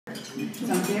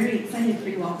So I'm very excited for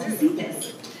you all to see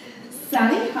this.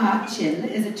 Saliha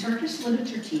is a Turkish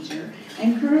literature teacher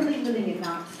and currently living in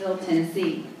Knoxville,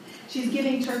 Tennessee. She's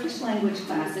giving Turkish language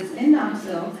classes in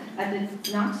Knoxville at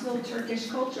the Knoxville Turkish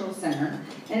Cultural Center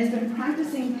and has been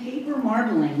practicing paper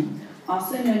marbling,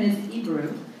 also known as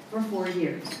Ebru, for 4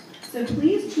 years. So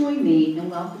please join me in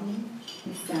welcoming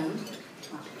Ms. Saliha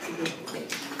to the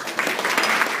stage.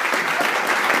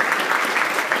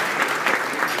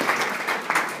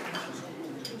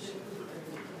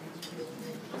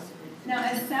 Now,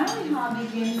 as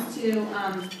Saliha begins to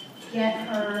get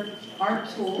her art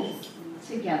tools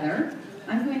together,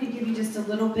 I'm going to give you just a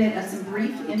little bit of some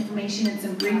brief information and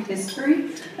some brief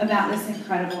history about this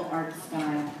incredible art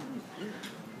style.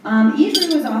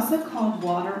 Ebru is also called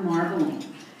water marbling.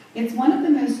 It's one of the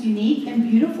most unique and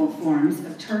beautiful forms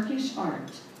of Turkish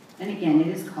art. And again, it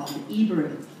is called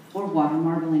Ebru, or water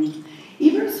marbling.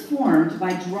 Ebru is formed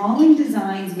by drawing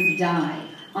designs with dye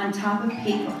on top of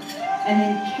paper, and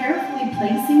then carefully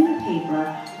placing the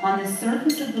paper on the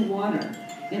surface of the water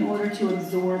in order to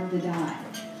absorb the dye.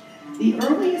 The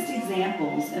earliest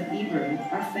examples of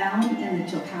Ebru are found in the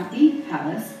Topkapi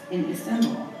Palace in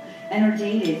Istanbul and are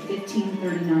dated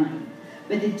 1539.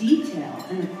 But the detail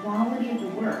and the quality of the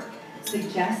work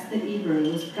suggests that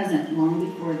Ebru was present long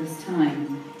before this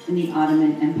time in the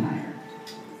Ottoman Empire.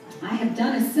 I have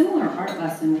done a similar art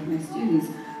lesson with my students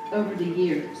over the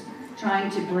years, trying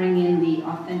to bring in the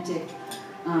authentic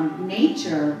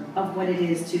nature of what it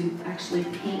is to actually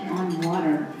paint on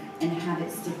water and have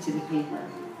it stick to the paper.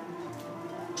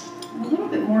 A little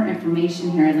bit more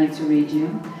information here I'd like to read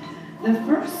you. The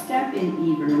first step in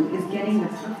Ebru is getting the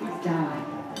perfect dye.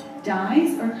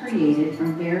 Dyes are created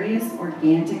from various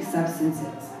organic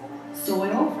substances.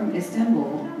 Soil from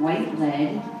Istanbul, white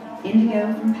lead,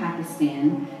 indigo from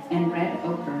Pakistan, and red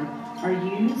ochre are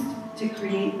used to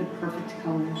create the perfect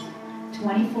colors.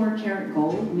 24-karat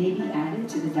gold may be added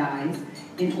to the dyes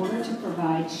in order to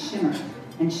provide shimmer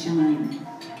and shine.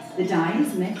 The dye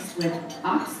is mixed with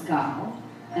oxgall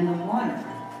and the water,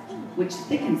 which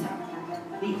thickens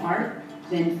it. The art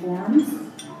then forms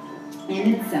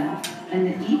in itself, and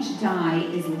that each dye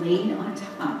is laid on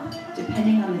top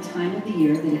depending on the time of the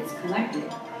year that it's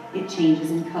collected. It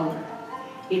changes in color,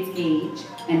 its age,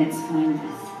 and its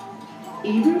fineness.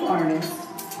 Ebru artists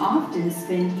often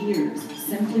spend years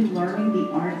simply learning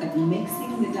the art of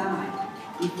mixing the dye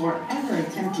before ever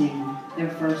attempting their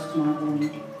first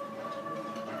marbling.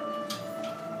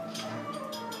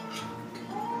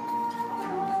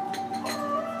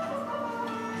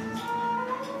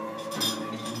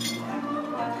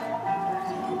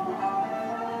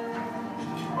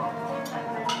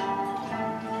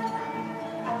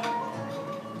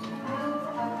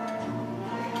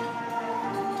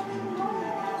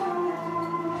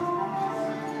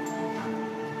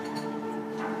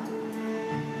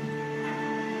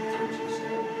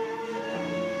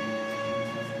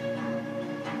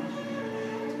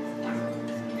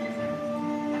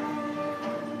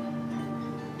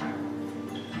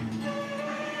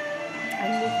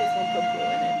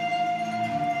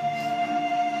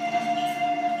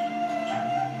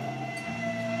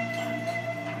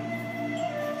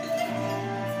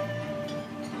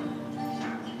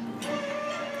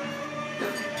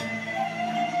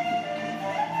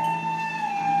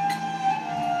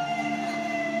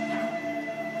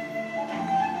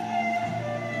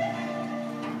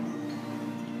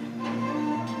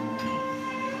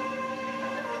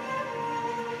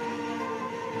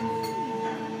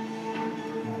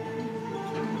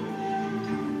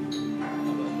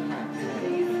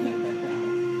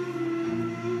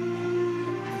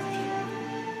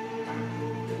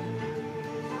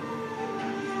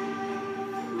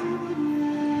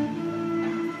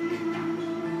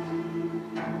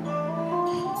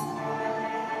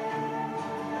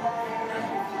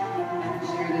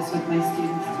 With my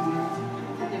students to you.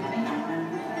 Forgive me.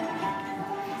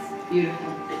 Beautiful.